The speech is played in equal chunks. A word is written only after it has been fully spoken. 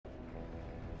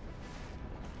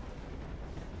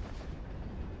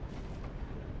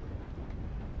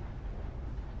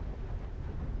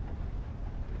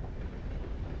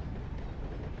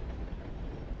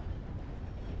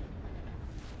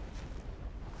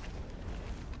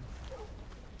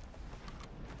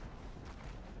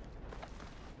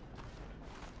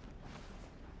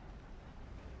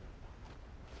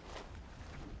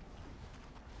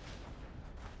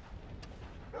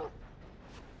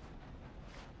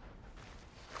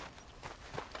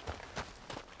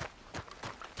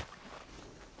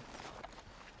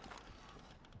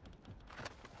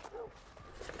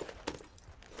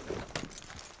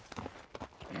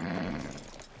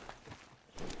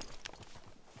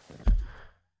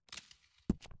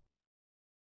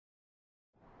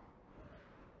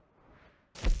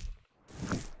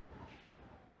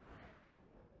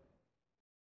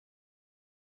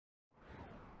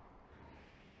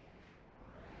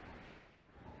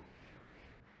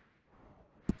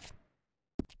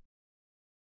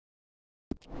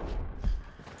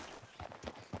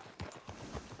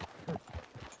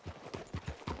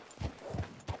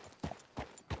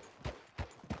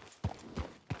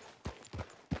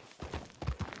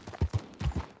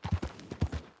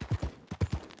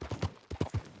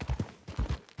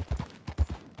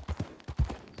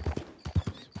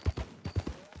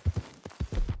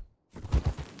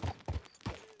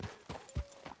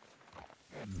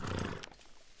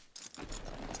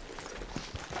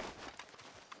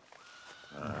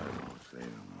I don't say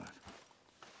no much.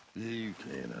 You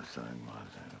can't assign my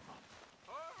animal.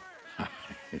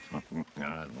 I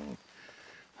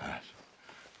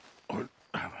don't.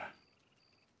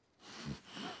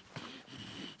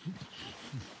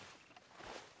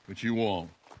 What you want?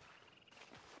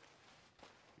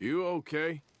 You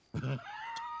okay?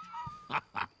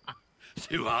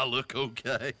 Do I look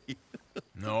okay?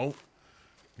 No.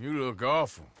 You look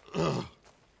awful.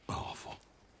 Awful.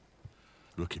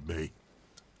 Look at me.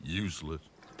 Useless.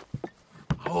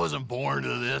 I wasn't born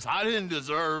to this. I didn't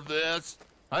deserve this.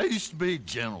 I used to be a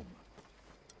gentleman.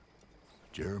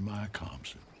 Jeremiah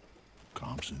Compson.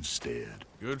 Compson Stead.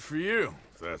 Good for you,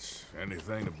 if that's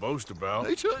anything to boast about.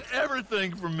 They took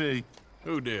everything from me.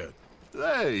 Who did?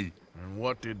 They. And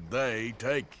what did they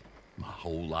take? My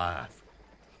whole life.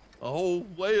 A whole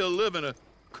way of living, a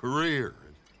career.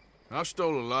 I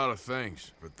stole a lot of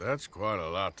things, but that's quite a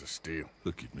lot to steal.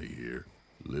 Look at me here.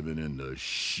 Living in the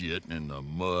shit and the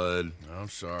mud. I'm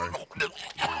sorry.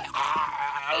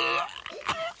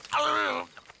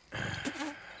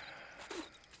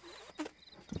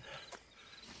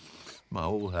 My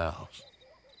old house.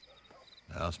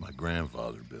 The house my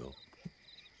grandfather built.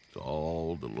 It's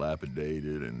all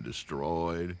dilapidated and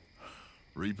destroyed.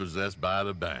 Repossessed by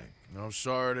the bank. I'm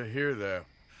sorry to hear that.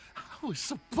 I was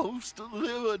supposed to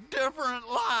live a different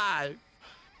life.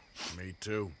 Me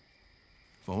too.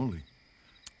 If only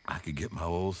I could get my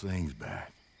old things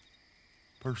back.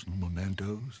 Personal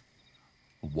mementos,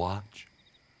 a watch,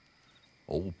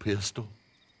 old pistol,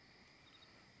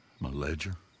 my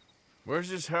ledger. Where's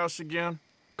this house again?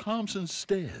 Compson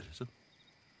Stead,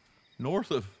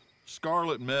 north of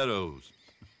Scarlet Meadows.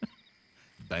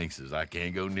 Bank says I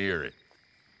can't go near it.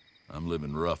 I'm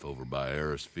living rough over by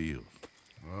Harris Field.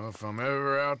 Well, if I'm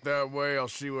ever out that way, I'll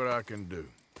see what I can do.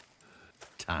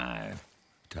 Time.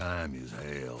 Time is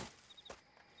hell.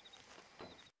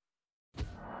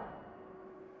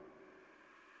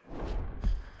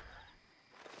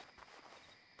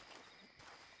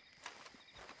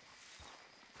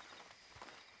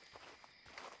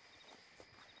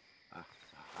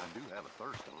 I do have a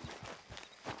thirst on me.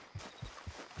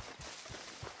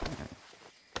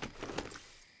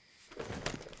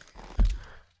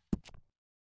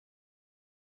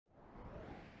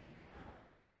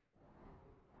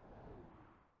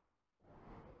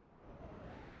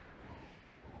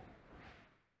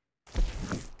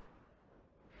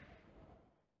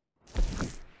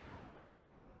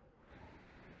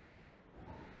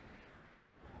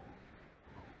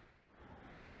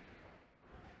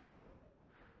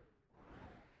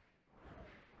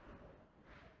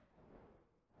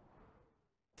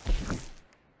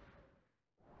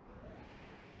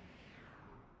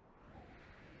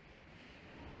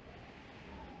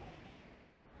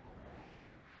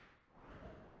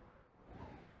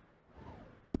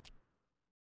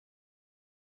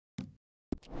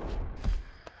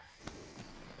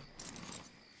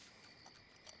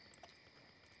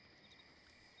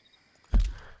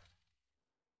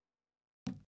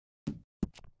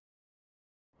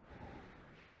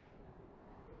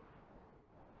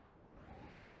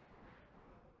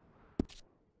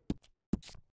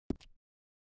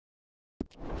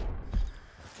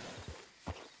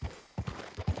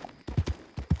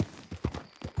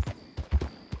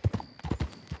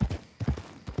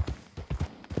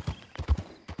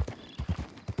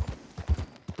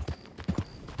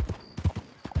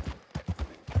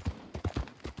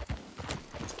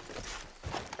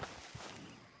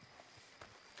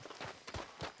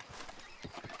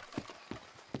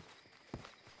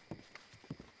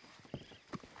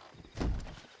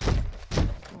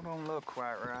 Don't look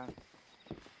quite right.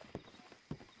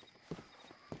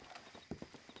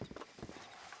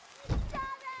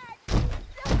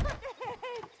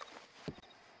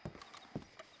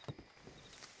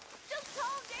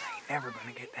 I ain't never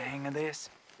gonna get the hang of this.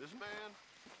 This man,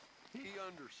 he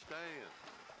understands.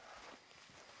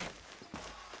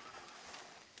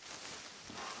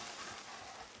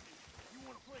 You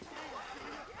wanna play games?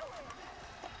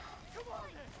 Come on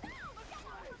then!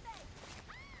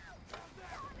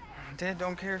 Dad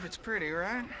don't care if it's pretty,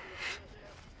 right?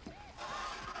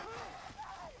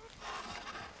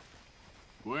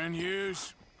 Gwen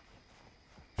Hughes?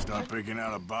 Start picking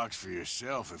out a box for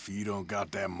yourself if you don't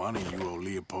got that money you owe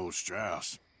Leopold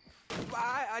Strauss.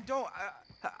 I don't.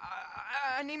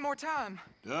 I need more time.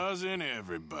 Doesn't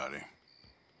everybody?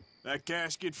 That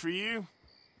casket for you?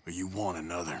 Or you want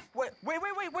another? Wait.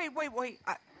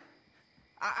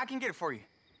 I can get it for you.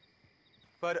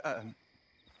 But,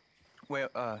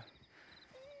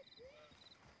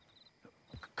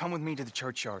 come with me to the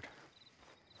churchyard.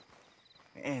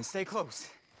 And stay close.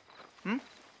 All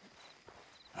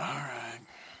right.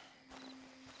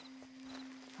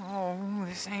 Oh,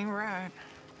 this ain't right.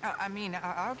 I mean,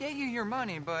 I'll get you your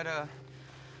money, but,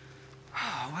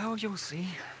 well, you'll see.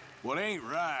 What ain't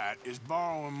right is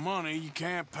borrowing money you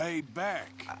can't pay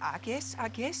back. I guess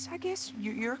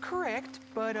you're correct,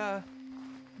 but,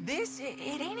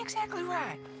 it ain't exactly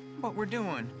right, what we're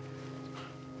doing.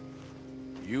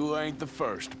 You ain't the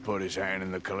first to put his hand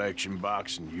in the collection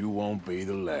box, and you won't be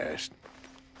the last.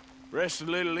 Rests a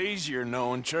little easier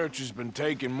knowing church has been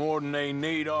taking more than they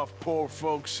need off poor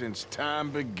folks since time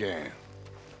began.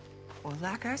 Well,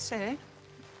 like I said,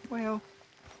 well,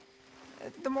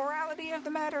 the morality of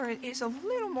the matter is a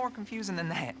little more confusing than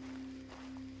that.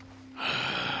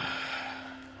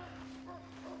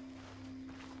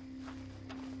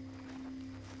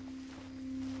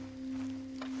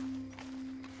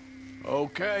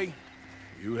 Okay.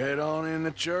 You head on in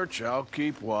the church, I'll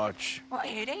keep watch. Well,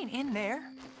 it ain't in there.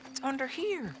 It's under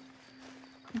here.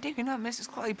 I'm digging up Mrs.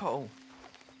 Claypole.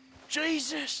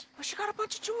 Jesus! Well, she got a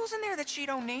bunch of jewels in there that she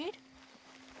don't need.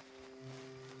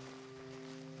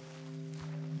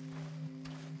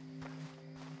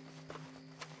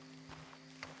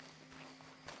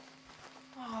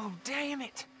 Oh, damn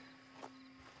it.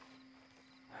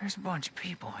 There's a bunch of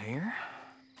people here.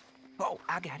 Oh,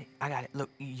 I got it. Look,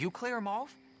 you clear them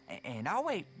off, and I'll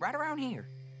wait right around here.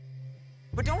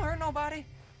 But don't hurt nobody.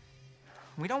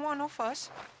 We don't want no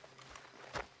fuss.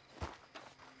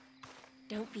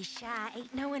 Don't be shy,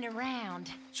 ain't no one around.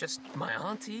 Just my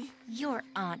auntie. Your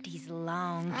auntie's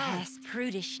long past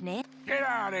prudishness. Get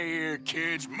out of here,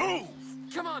 kids! Move!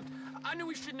 Come on! I knew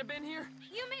we shouldn't have been here.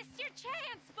 You missed your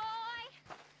chance, boy!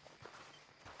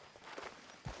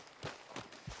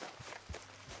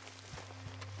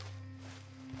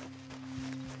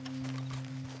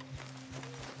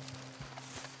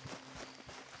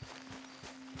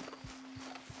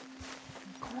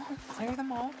 Come on, clear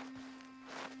them all.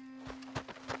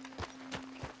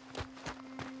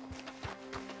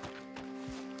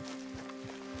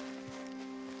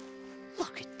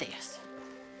 Look at this.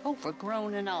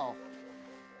 Overgrown and all.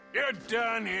 You're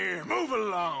done here. Move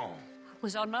along.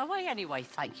 Was on my way anyway,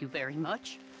 thank you very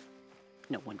much.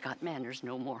 No one got manners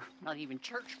no more, not even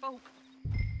church folk.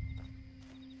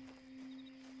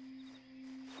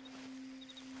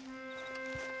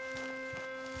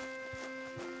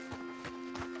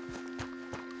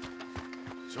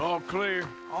 It's all clear.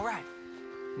 All right.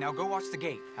 Now go watch the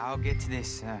gate. I'll get to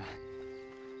this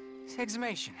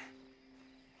exhumation.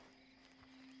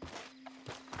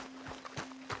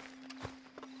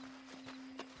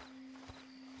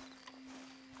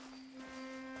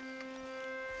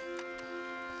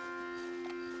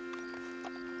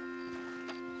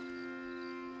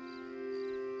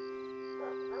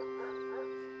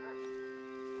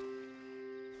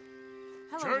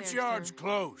 Churchyard's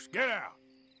closed. Get out.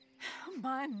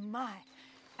 My.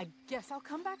 I guess I'll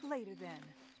come back later then.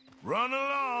 Run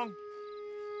along.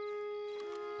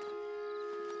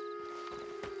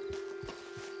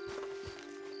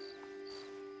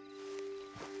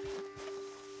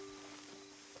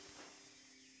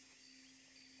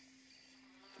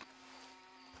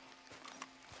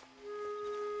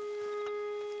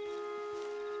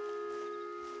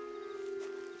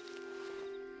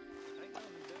 Ain't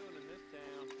nothing doing in this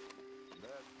town,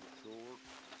 that's for sure.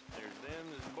 There's them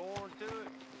that's born to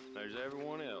it, there's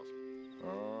everyone else.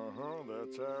 Uh-huh,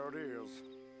 that's how it is.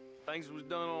 Things was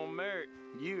done on merit,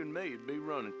 you and me'd be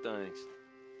running things.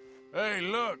 Hey,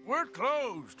 look, we're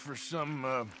closed for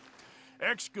some,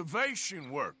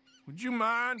 excavation work. Would you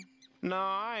mind? No,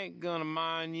 I ain't gonna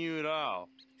mind you at all.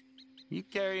 You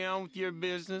carry on with your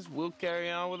business, we'll carry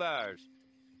on with ours.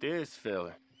 This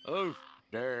fella, oh,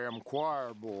 Damn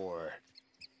choir boy.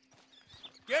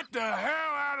 Get the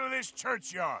hell out of this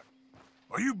churchyard.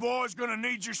 Or you boys gonna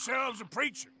need yourselves a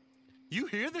preacher. you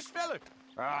hear this fella?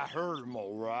 I heard him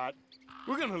all right.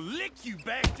 We're gonna lick you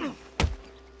back to...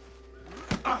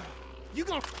 you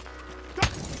gonna...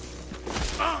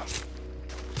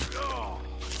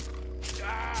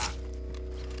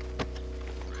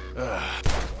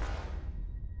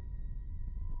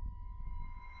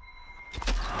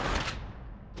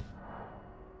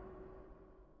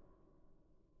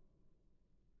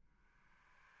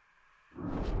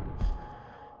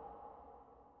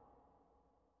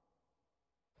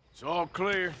 It's all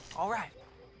clear. All right.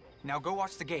 Now go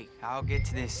watch the gate. I'll get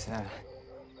to this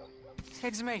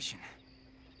exhumation.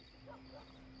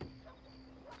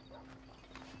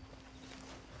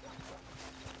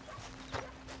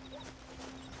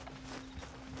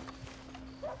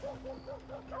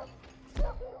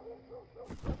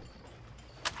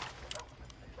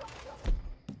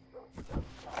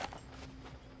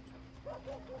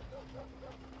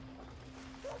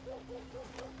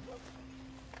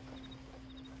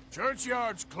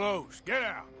 Churchyard's closed. Get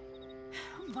out.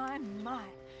 My.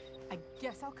 I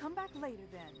guess I'll come back later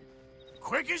then.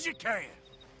 Quick as you can.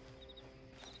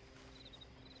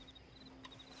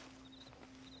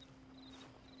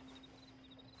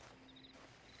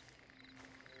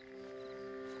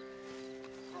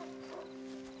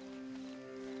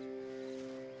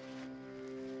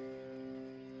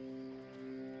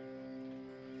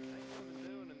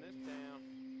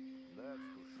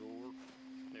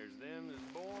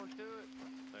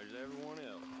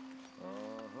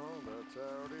 That's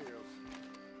how it is.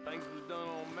 Things was done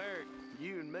on merit,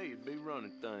 you and me'd be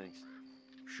running things.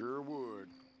 Sure would.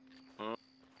 Huh?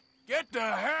 Get the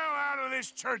hell out of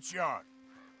this churchyard!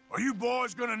 Or you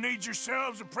boys gonna need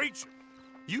yourselves a preacher.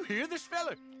 You hear this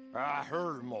fella? I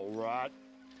heard him all right.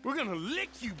 We're gonna lick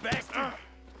you, bastard!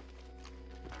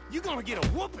 You gonna get a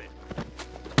whooping!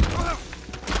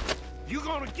 You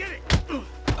gonna get it!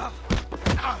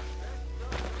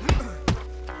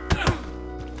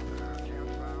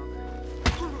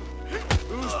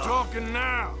 Who's talking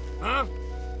now, huh?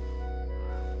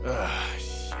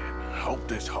 Shit. Hope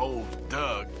this hole's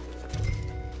dug.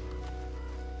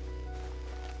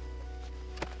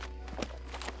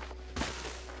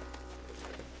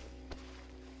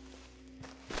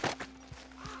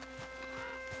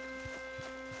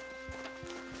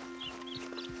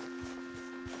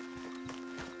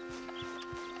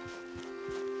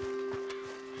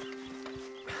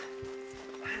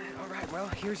 All right, well,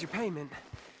 here's your payment.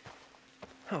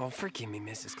 Oh, forgive me,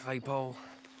 Mrs. Claypole.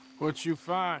 What you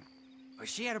find? Well,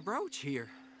 she had a brooch here.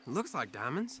 Looks like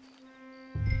diamonds.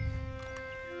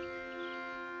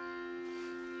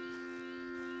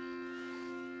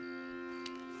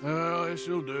 Well,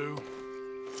 this'll do.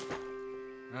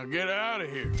 Now get out of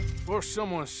here before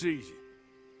someone sees you.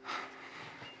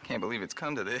 Can't believe it's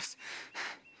come to this.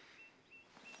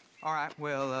 All right,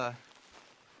 well,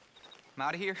 I'm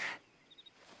out of here.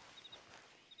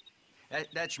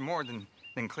 That's more than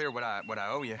clear what I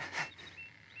owe you.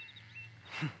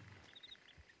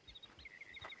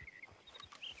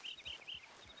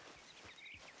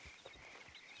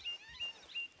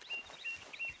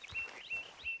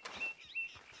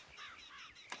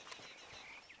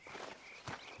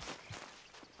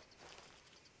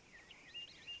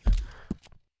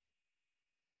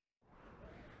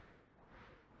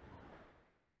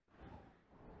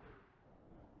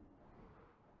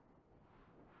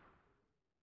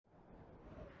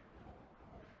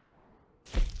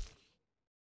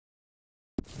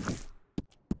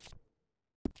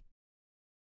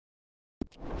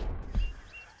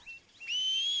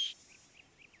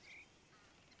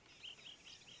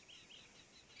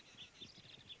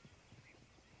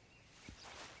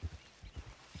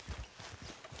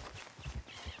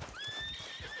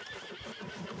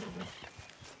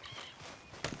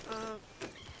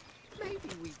 Maybe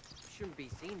we shouldn't be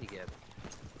seen together.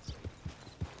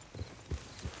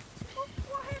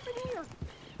 What happened here?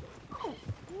 Oh,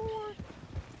 Lord.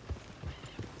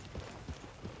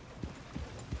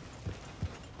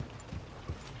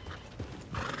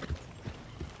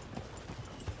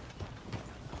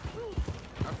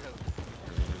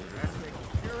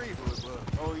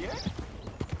 Oh, yeah?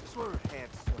 Swear it had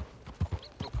some.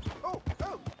 Oh,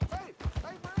 hey,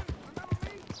 Brandon, remember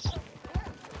me?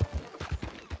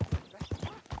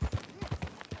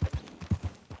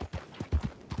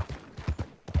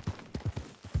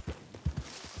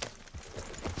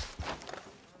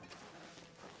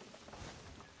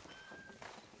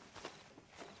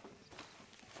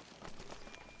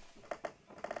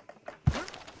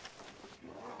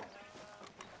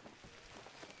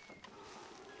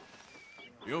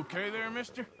 You okay there,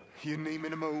 mister? You need me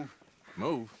to move?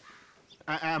 Move?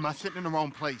 Am I sitting in the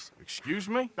wrong place? Excuse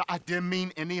me? I didn't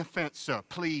mean any offense, sir.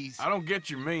 Please. I don't get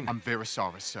your meaning. I'm very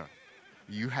sorry, sir.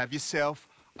 You have yourself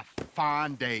a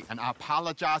fine day, and I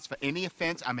apologize for any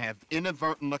offense I may have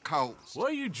inadvertently caused.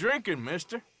 What are you drinking,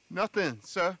 mister? Nothing,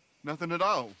 sir. Nothing at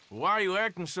all. Why are you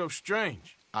acting so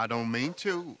strange? I don't mean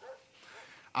to.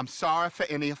 I'm sorry for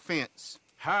any offense.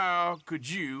 How could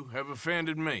you have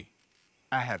offended me?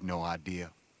 I have no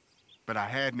idea. But I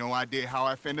had no idea how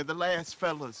I offended the last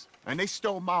fellas. And they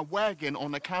stole my wagon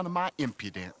on account of my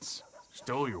impudence.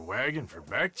 Stole your wagon for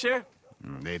back check?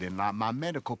 They didn't like my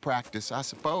medical practice, I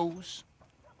suppose.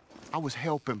 I was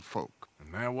helping folk.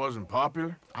 And that wasn't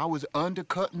popular? I was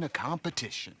undercutting the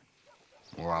competition.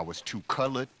 Or I was too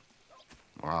colored.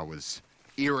 Or I was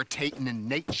irritating in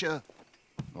nature.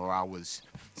 Or I was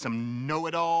some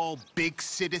know-it-all, big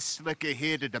city slicker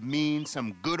here to demean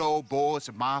some good old boys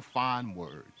of my fine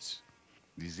words.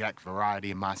 The exact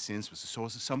variety of my sins was the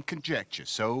source of some conjecture,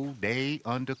 so they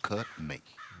undercut me.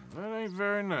 That ain't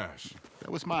very nice.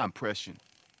 That was my impression.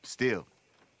 Still,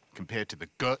 compared to the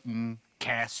gutting,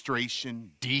 castration,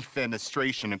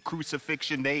 defenestration, and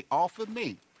crucifixion they offered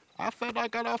me, I felt I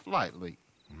got off lightly.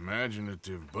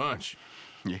 Imaginative bunch.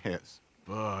 Yes.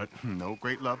 But... no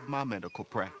great love of my medical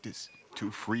practice.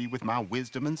 Too free with my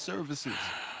wisdom and services.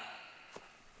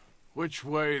 Which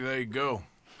way they go?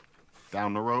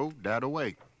 Down the road, that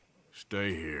way.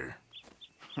 Stay here.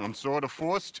 I'm sort of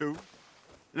forced to.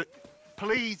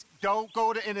 Please, don't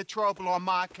go to any trouble on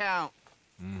my account.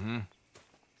 Mm-hmm.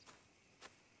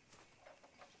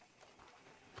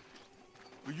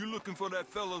 Are you looking for that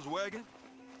fella's wagon?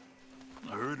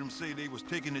 I heard him say they was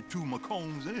taking it to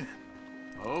McComb's Inn.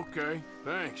 Okay,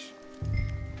 thanks.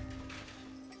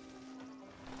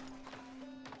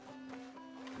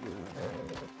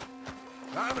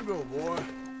 Time to go, boy.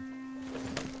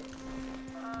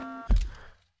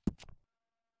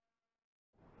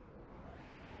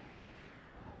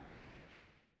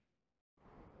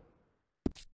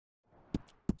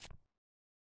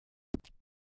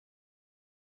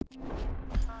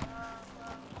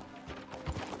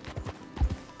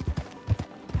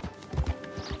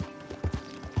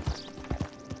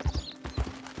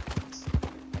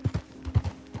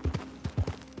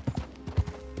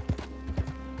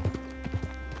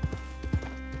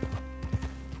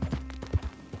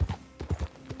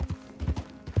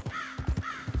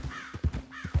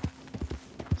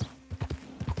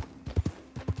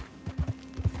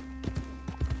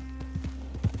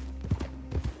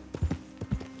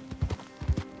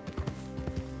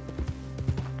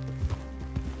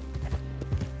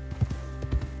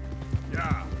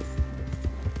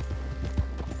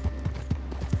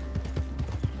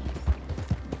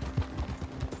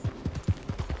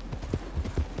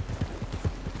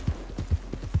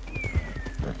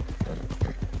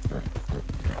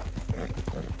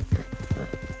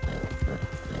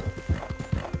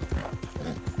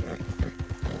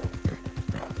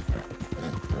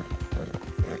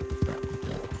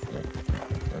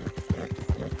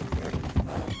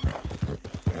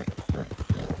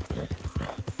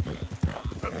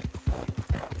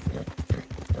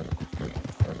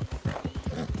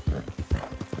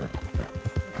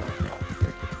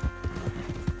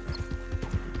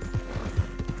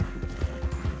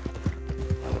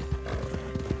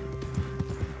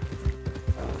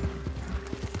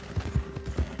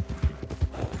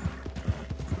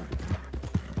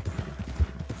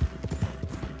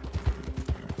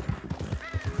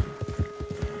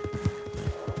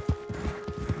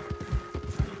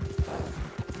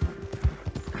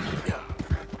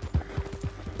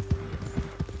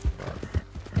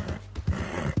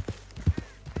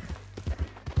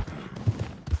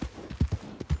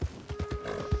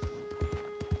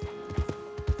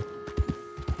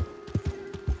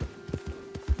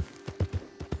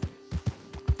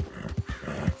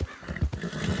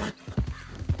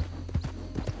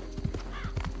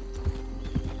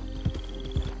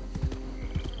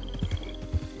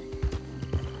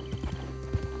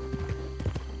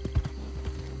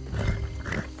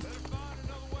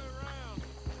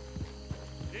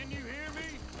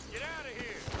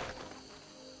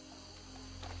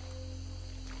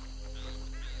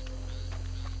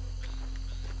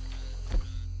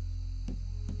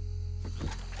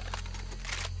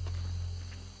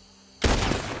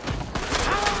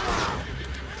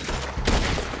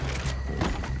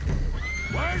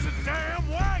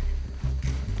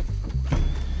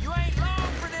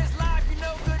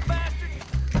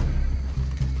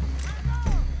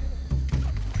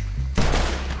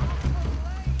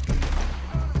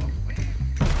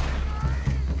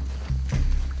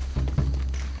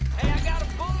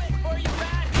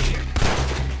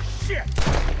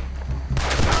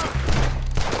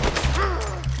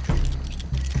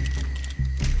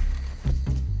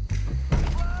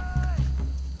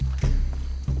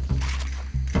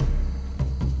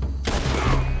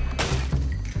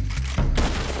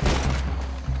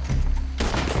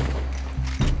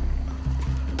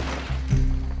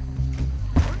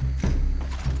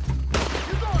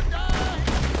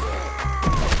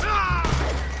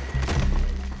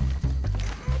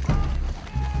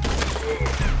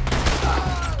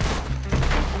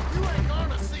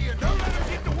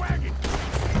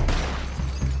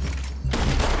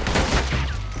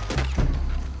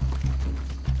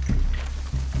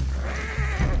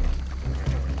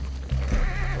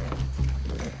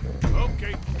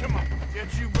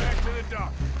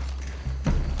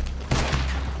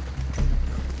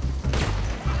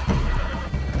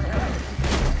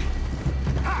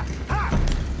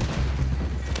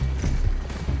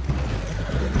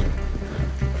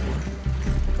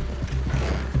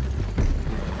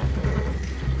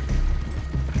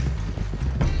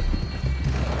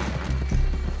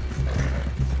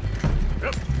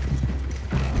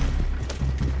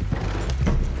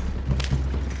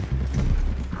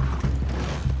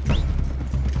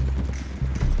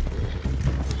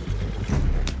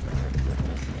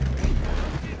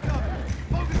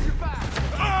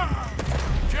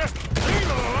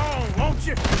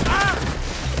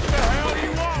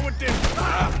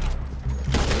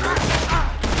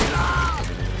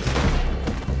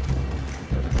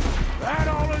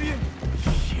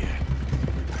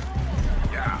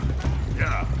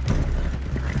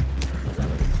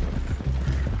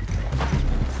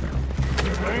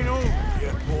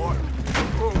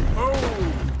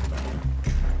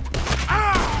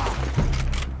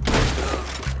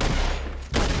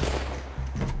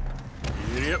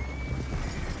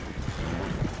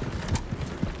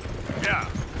 Yeah.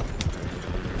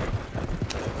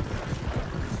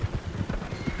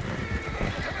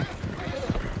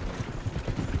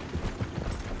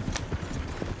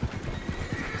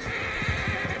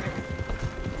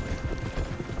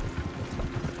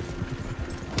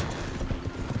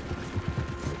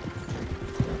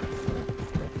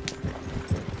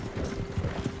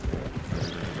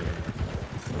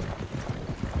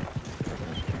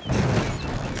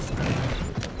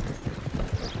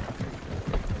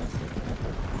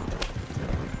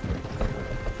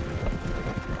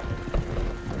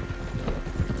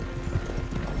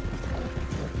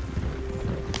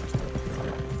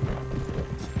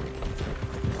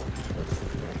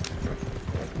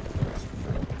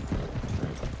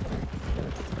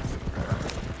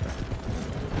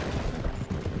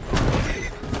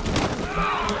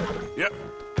 Yep.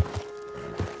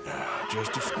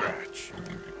 Just a scratch.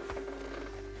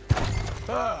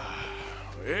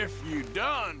 If you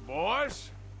done, boys,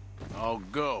 I'll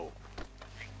go.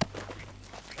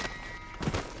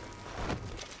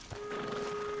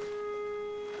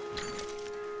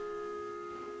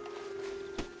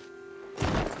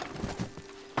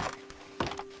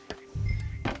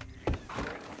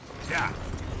 Yeah.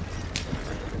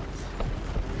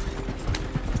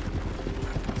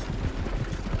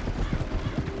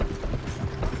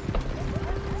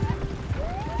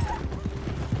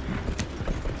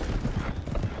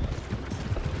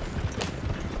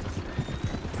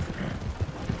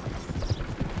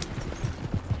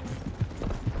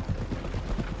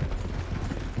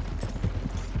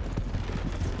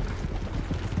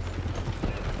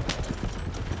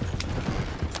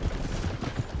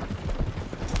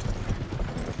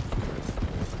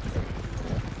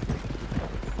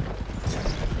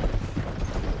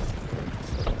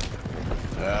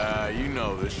 You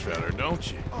know this fella,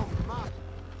 don't you? Oh, my.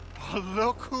 Oh,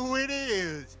 look who it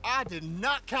is. I did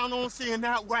not count on seeing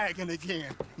that wagon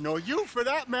again. Nor you, for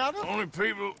that matter. Only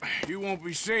people you won't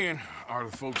be seeing are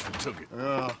the folks that took it.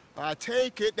 I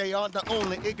take it they aren't the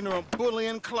only ignorant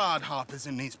bullying clodhoppers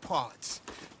in these parts.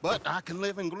 But I can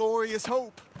live in glorious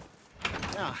hope.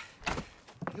 Now,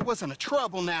 it wasn't a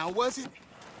trouble now, was it?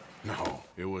 No,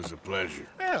 it was a pleasure.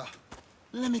 Well,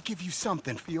 let me give you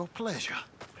something for your pleasure.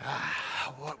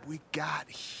 What we got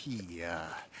here?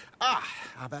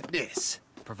 How about this?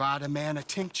 Provide a man a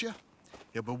tincture,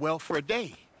 he'll be well for a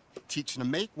day. Teach him to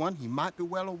make one, he might be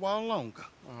well a while longer.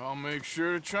 I'll make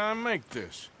sure to try and make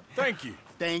this. Thank you.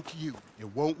 Thank you.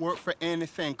 It won't work for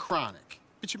anything chronic,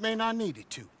 but you may not need it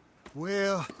to.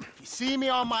 Well, if you see me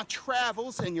on my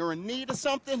travels and you're in need of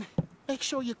something, make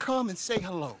sure you come and say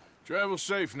hello. Travel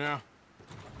safe now.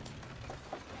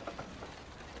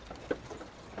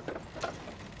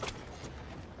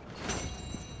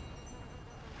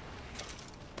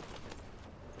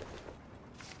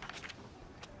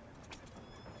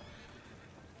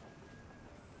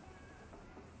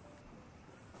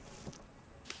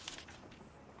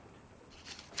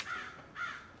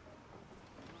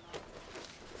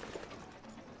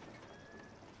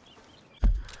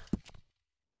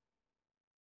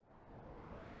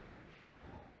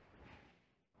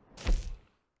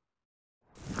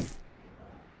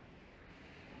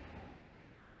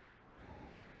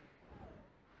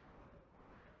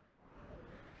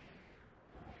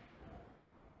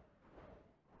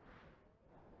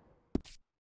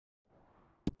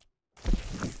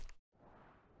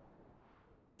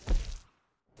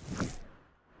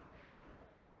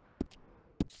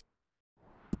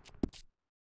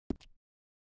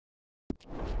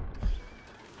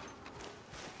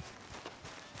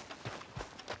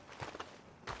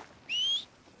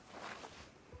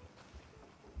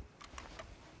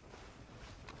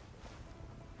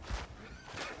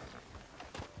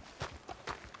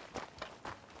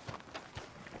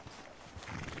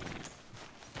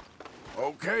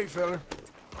 Okay, fella.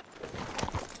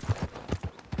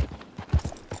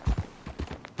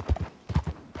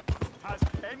 Has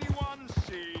anyone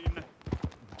seen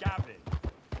Gavin?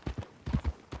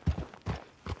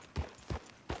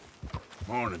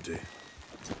 Morning to you.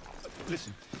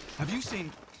 Listen, have you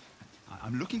seen...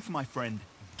 I'm looking for my friend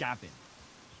Gavin.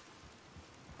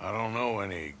 I don't know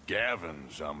any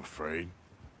Gavins, I'm afraid.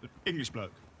 English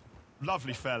bloke.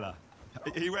 Lovely fella.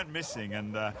 He went missing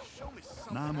and now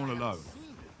I'm all alone.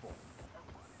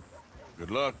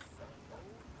 Good luck.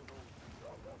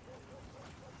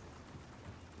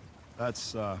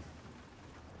 That's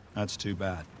too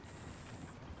bad.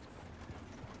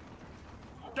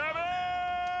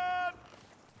 Gavin!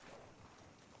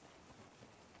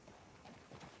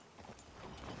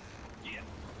 Yeah.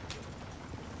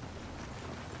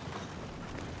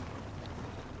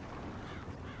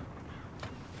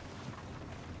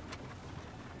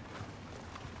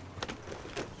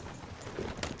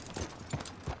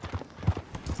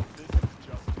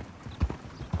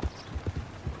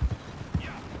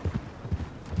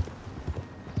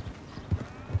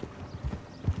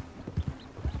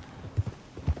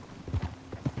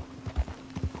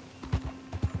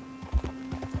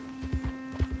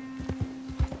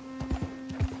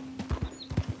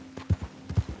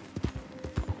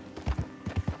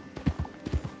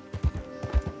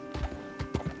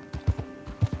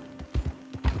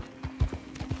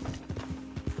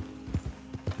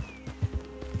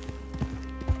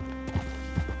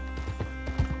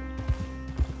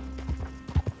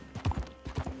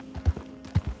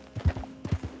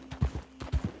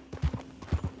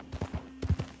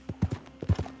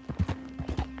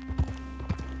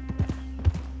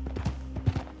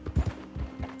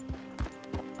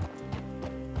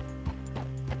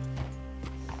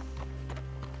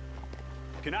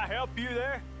 Can I help you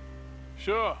there?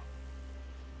 Sure.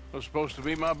 Those supposed to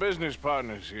be my business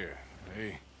partners here.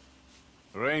 They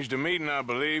arranged a meeting, I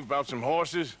believe, about some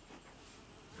horses.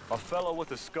 A fellow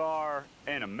with a scar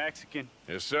and a Mexican.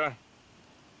 Yes, sir.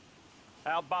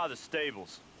 Out by the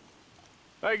stables.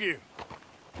 Thank you.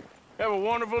 Have a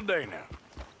wonderful day now.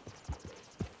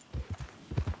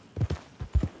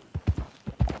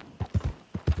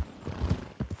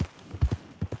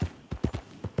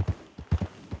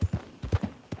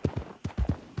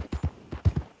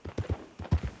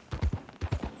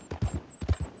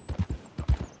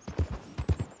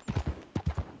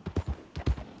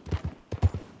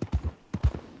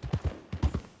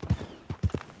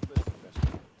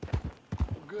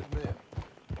 Good men.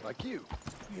 Like you.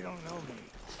 You don't know me.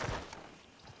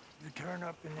 You turn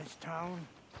up in this town,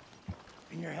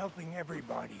 and you're helping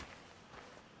everybody.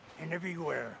 And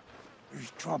everywhere,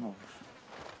 there's troubles.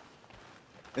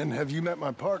 And have you met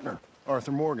my partner,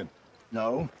 Arthur Morgan?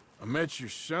 No. I met your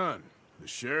son, the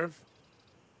sheriff.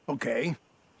 Okay.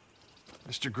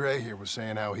 Mr. Gray here was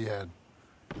saying how he had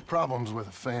problems with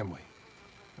a family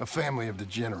of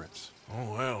degenerates.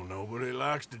 Oh, well, nobody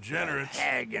likes degenerates. That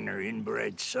hag and her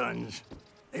inbred sons.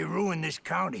 They ruined this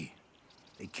county.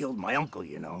 They killed my uncle,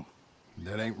 you know.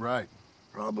 That ain't right.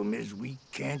 Problem is, we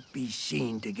can't be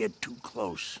seen to get too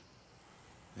close.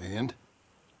 And?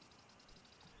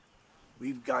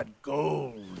 We've got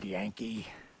gold, Yankee.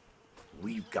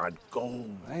 We've got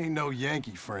gold. I ain't no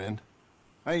Yankee, friend.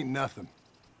 I ain't nothing.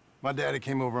 My daddy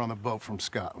came over on the boat from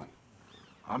Scotland.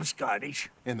 I'm Scottish.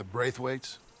 And the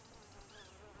Braithwaites?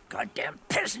 Goddamn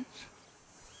peasants.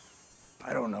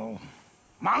 I don't know.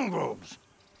 Mongrels.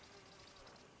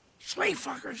 Slave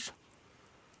fuckers.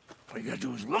 All you gotta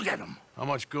do is look at them. How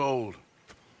much gold?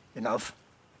 Enough.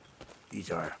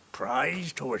 These are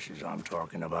prized horses I'm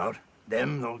talking about.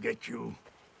 Them, they'll get you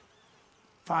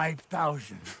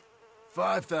 5,000.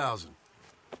 5,000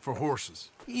 for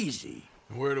horses. Easy.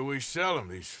 Where do we sell them,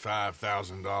 these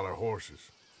 $5,000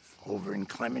 horses? Over in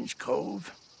Clemens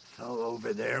Cove. Fellow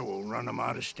over there will run them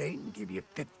out of state and give you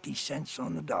 50 cents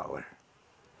on the dollar.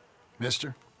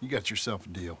 Mister, you got yourself a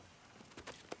deal.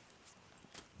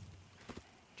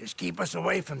 Just keep us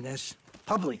away from this.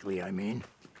 Publicly, I mean.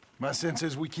 My sense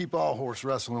is we keep all horse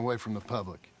rustling away from the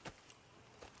public.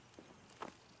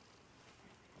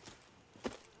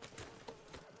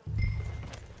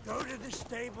 Go to the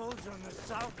stables on the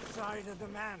south side of the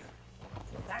manor.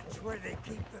 That's where they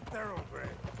keep the thoroughbred.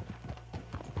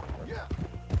 Yeah.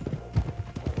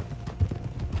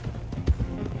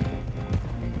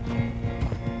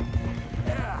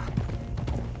 Yeah.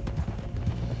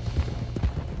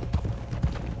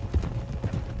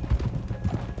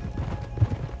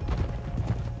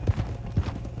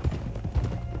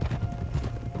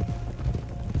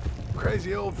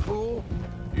 Crazy old fool.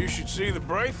 You should see the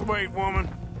Braithwaite woman.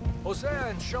 Hosea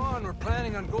and Sean were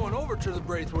planning on going over to the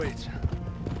Braithwaites.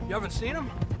 You haven't seen them?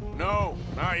 No,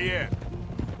 not yet.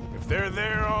 If they're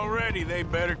there already, they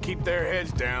better keep their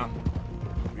heads down.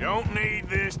 We don't need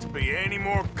this to be any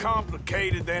more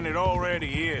complicated than it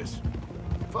already is.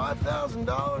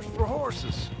 $5,000 for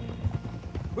horses.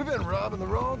 We've been robbing the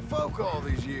wrong folk all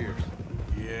these years.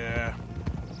 Yeah.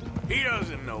 He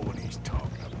doesn't know what he's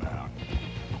talking about.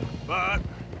 But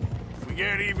if we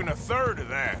get even a third of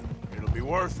that, it'll be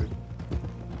worth it.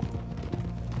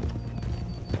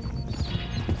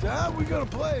 So how are we gonna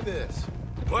play this?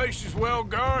 The place is well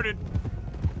guarded,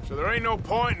 so there ain't no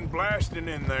point in blasting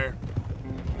in there.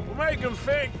 We'll make them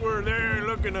think we're there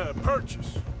looking to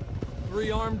purchase.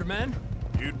 3 armed men?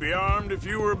 You'd be armed if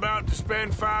you were about to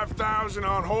spend 5,000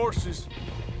 on horses.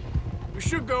 We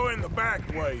should go in the back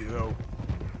way, though.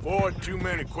 Avoid too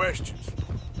many questions.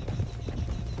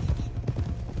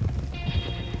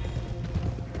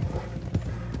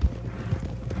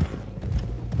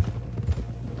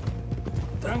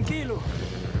 Tranquilo.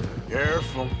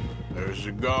 Careful. There's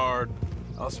a guard.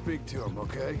 I'll speak to him,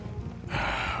 okay?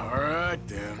 All right,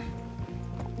 then.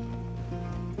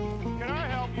 Can I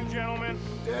help you, gentlemen?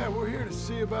 Yeah, we're here to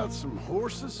see about some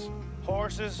horses.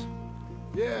 Horses?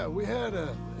 Yeah, we had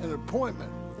an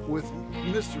appointment with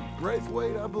Mr.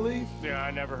 Braithwaite, I believe. Yeah,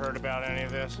 I never heard about any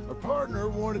of this. Our partner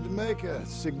wanted to make a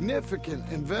significant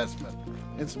investment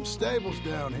in some stables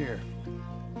down here.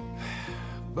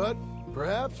 But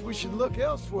perhaps we should look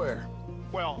elsewhere.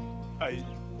 Well,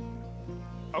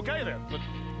 okay then, but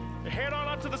head on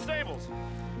up to the stables.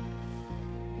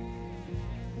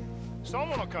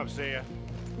 Someone will come see you.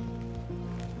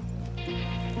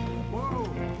 Whoa!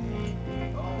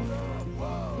 Hold up,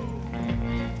 whoa!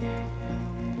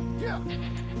 Yeah!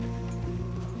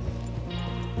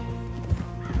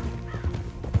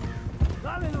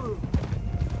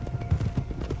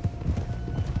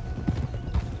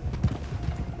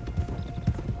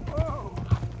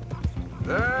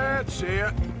 That's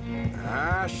it.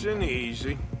 Nice and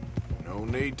easy. No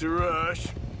need to rush.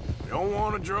 Don't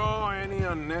want to draw any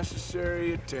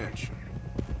unnecessary attention.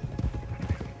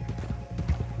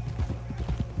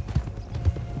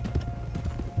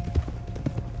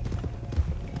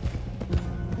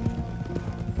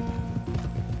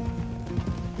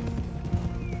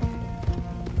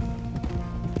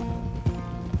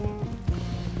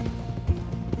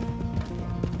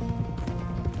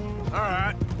 All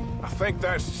right. I think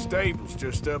that's the stables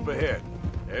just up ahead.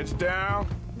 Heads down,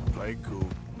 play cool.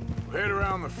 Head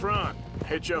around the front,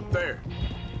 hitch up there.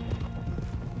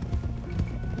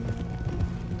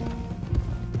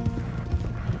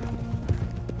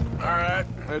 All right,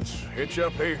 let's hitch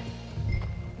up here.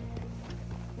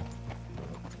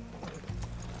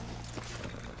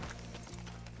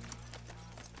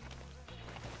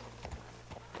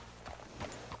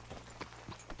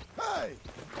 Hey!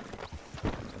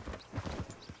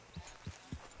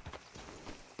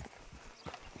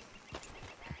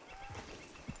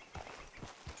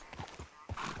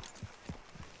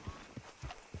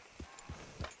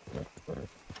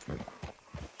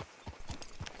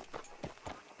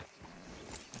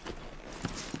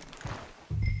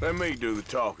 Let me do the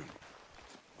talking.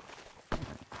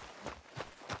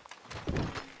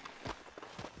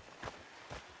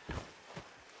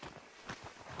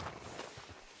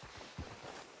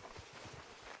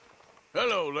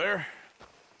 Hello there.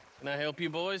 Can I help you,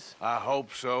 boys? I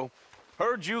hope so.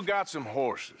 Heard you got some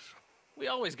horses. We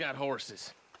always got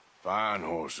horses. Fine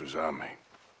horses, I mean.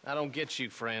 I don't get you,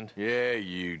 friend. Yeah,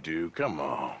 you do. Come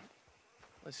on.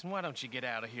 Listen, why don't you get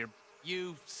out of here?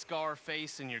 You,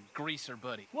 Scarface, and your greaser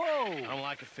buddy. Whoa! I don't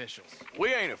like officials.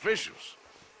 We ain't officials.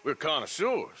 We're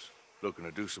connoisseurs, looking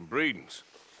to do some breedings.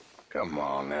 Come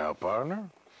on now, partner.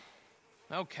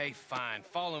 Okay, fine.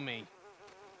 Follow me.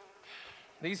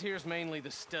 These here's mainly the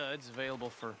studs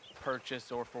available for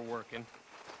purchase or for working.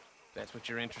 If that's what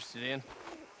you're interested in.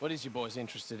 What is you boys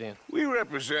interested in? We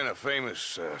represent a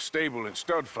famous stable and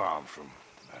stud farm from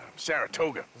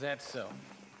Saratoga. Is that so?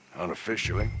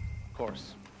 Unofficially. Of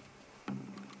course.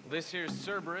 This here's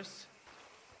Cerberus.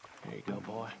 Here you go,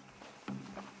 boy.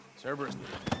 Cerberus.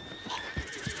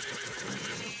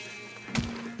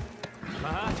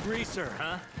 Greaser,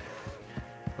 huh?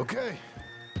 Okay,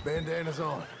 bandana's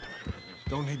on.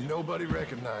 Don't need nobody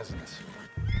recognizing us.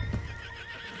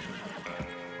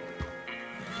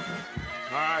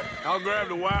 All right, I'll grab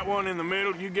the white one in the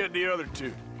middle. You get the other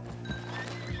two.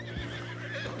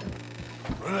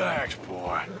 Relax,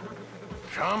 boy.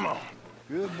 Come on.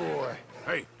 Good boy.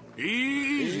 Hey,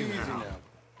 easy now.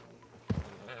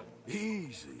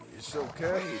 Easy. It's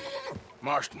okay.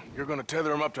 Marston, you're gonna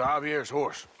tether him up to Javier's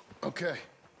horse. Okay.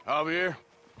 Javier,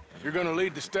 you're gonna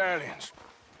lead the stallions.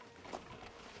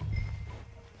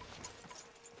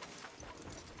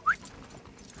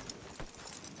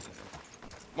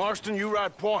 Marston, you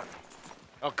ride point.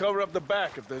 I'll cover up the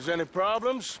back. If there's any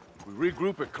problems, we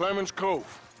regroup at Clemens Cove.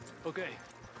 Okay.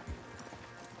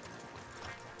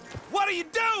 What are you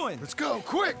doing? Let's go,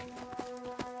 quick!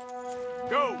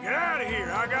 Go, get out of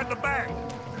here. I got the back.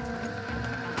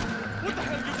 What the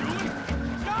hell are you doing?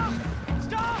 Stop!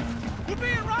 Stop! We're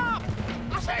being robbed!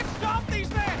 I said stop these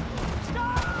men!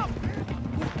 Stop!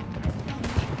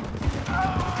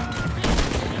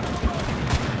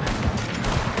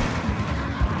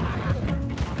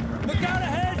 Look out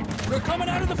ahead! They're coming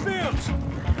out of the fields!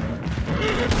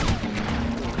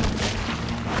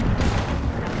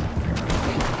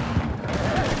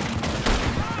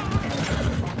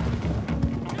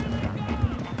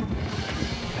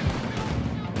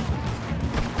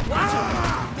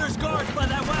 There's guards by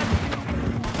that wagon!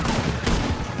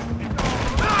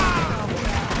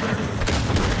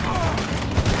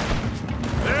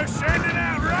 They're sending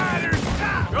out riders!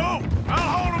 Go! I'll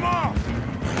hold them off!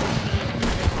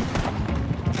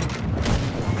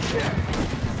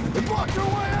 They blocked our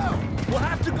way out! We'll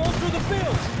have to go through the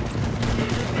fields!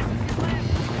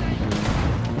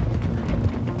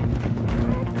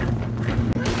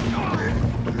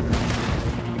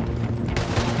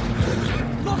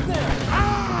 Look there!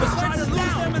 Let's try to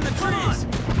lose them in the trees!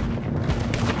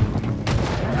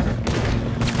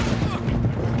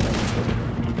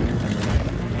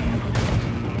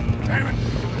 Damn it!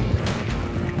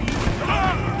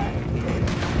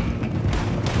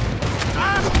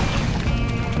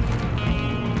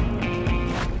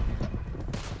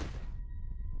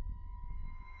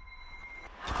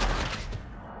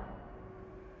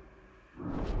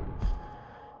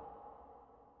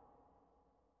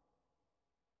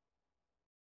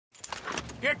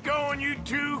 Get going, you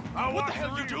two. I'll What watch the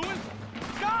hell are you rear. doing?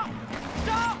 Stop!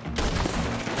 Stop!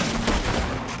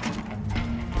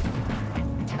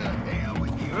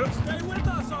 Stay with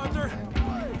us, Arthur.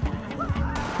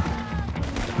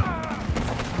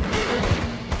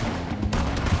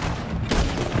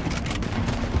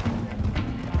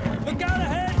 Look out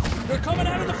ahead! They're coming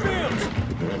out of the fields!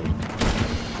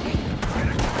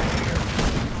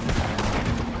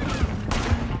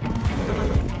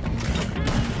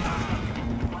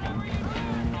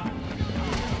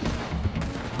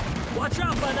 Watch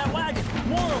out by that wagon!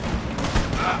 More of them!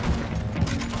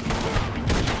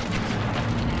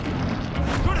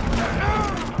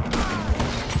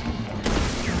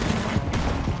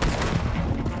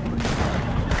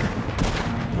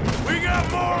 We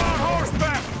got more on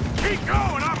horseback! Keep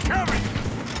going, I'm coming!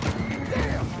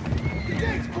 Damn! The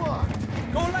gate's blocked!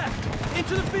 Go left!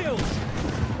 Into the fields!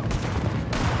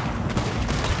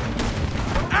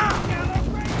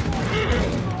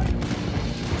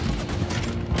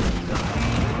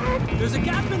 There's a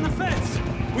gap in the fence!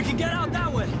 We can get out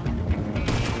that way!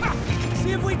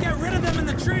 See if we get rid of them in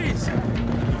the trees!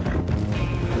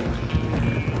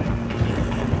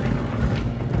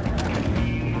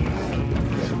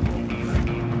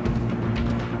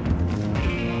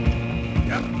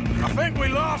 Yep, I think we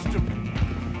lost him.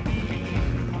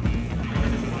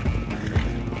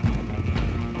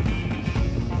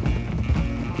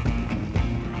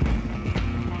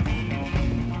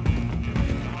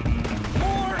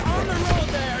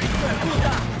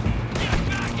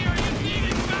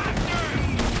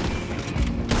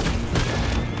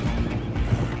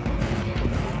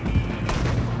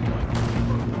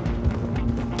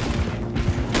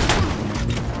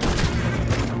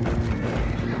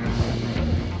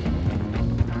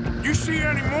 You see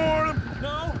any more of them?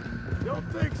 No,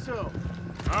 don't think so.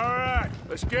 All right,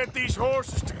 let's get these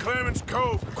horses to Clemens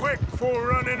Cove quick before we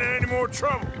run into any more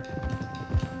trouble.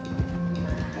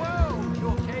 Whoa! You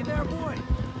okay there, boy?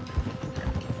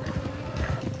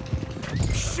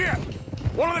 Shit!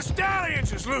 One of the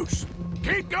stallions is loose.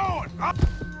 Keep going. Up.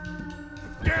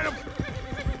 Get him.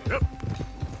 Yep.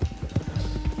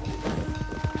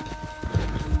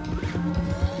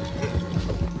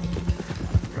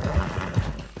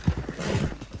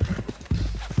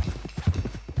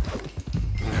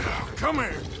 Come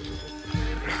here.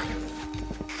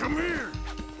 Come here.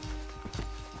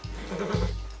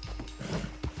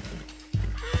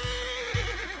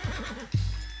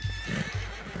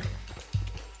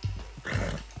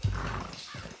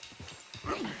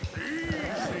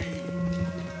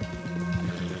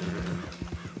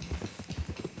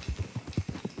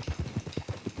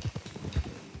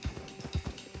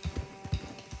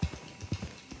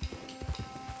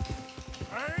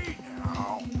 Hey,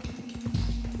 now.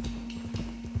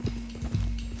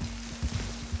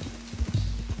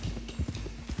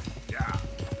 Yeah.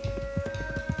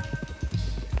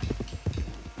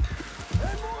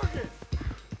 Hey, Morgan!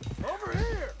 Over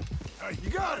here! You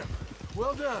got him.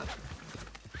 Well done.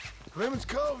 Clemens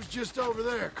Cove's just over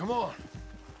there. Come on.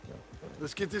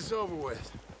 Let's get this over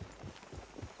with.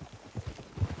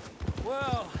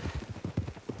 Well,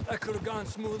 that could have gone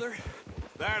smoother.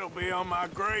 That'll be on my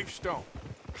gravestone.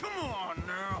 Come on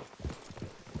now.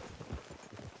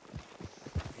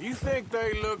 You think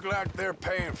they look like they're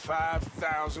paying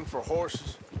 $5,000 for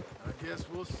horses? I guess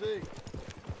we'll see.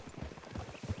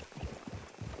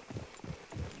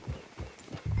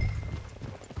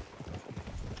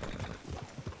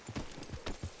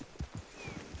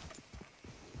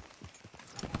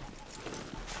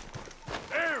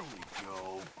 There we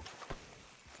go.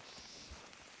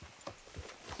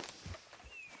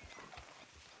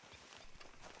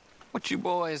 What you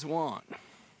boys want?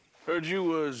 Heard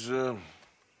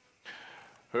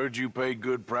you pay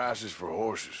good prices for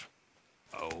horses.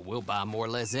 Oh, we'll buy more or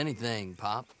less anything,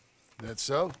 Pop. That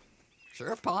so?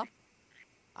 Sure, Pop.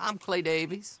 I'm Clay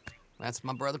Davies. That's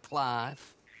my brother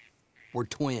Clive. We're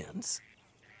twins.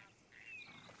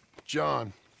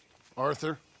 John,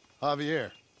 Arthur,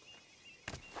 Javier.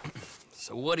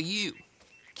 So what are you?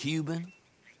 Cuban?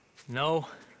 No.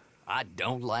 I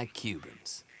don't like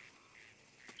Cubans.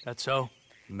 That's so?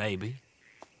 Maybe.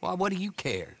 Why, what do you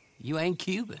care? You ain't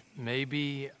Cuban.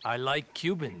 Maybe I like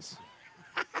Cubans.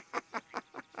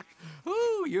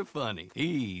 Ooh, you're funny.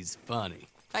 He's funny.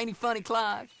 Ain't he funny,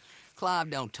 Clive?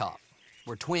 Clive don't talk.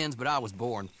 We're twins, but I was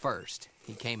born first.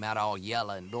 He came out all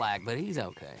yellow and black, but he's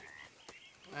okay.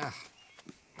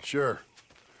 Sure.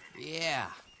 Yeah,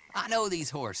 I know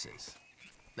these horses.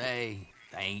 They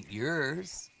ain't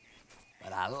yours,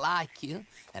 but I like you,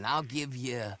 and I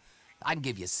can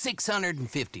give you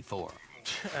 650 for them.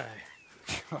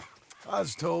 I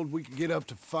was told we could get up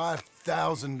to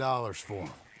 $5,000 for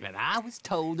them. And I was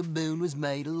told the moon was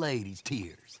made of ladies'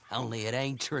 tears. Only it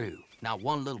ain't true. Not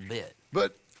one little bit.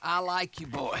 But I like you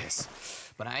boys,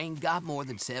 but I ain't got more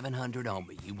than 700 on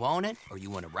me. You want it, or you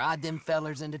want to ride them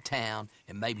fellers into town,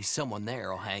 and maybe someone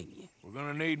there'll hang you? We're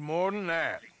gonna need more than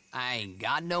that. I ain't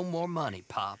got no more money,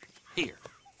 Pop. Here,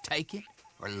 take it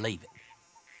or leave it.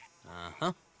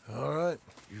 Uh-huh. All right.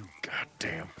 You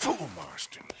goddamn fool,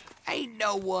 Marston. Ain't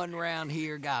no one round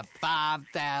here got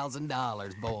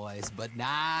 $5,000, boys, but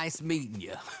nice meeting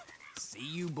you. See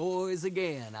you boys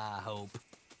again, I hope.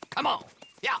 Come on,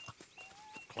 yeah.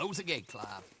 Close the gate,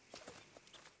 Clive.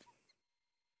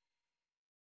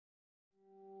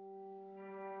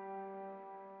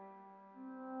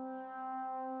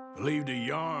 Believed a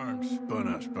yarn spun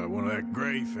us by one of that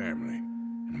Gray family,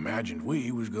 and imagined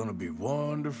we was gonna be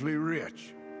wonderfully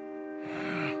rich.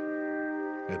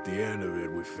 At the end of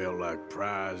it, we felt like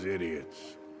prize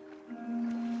idiots.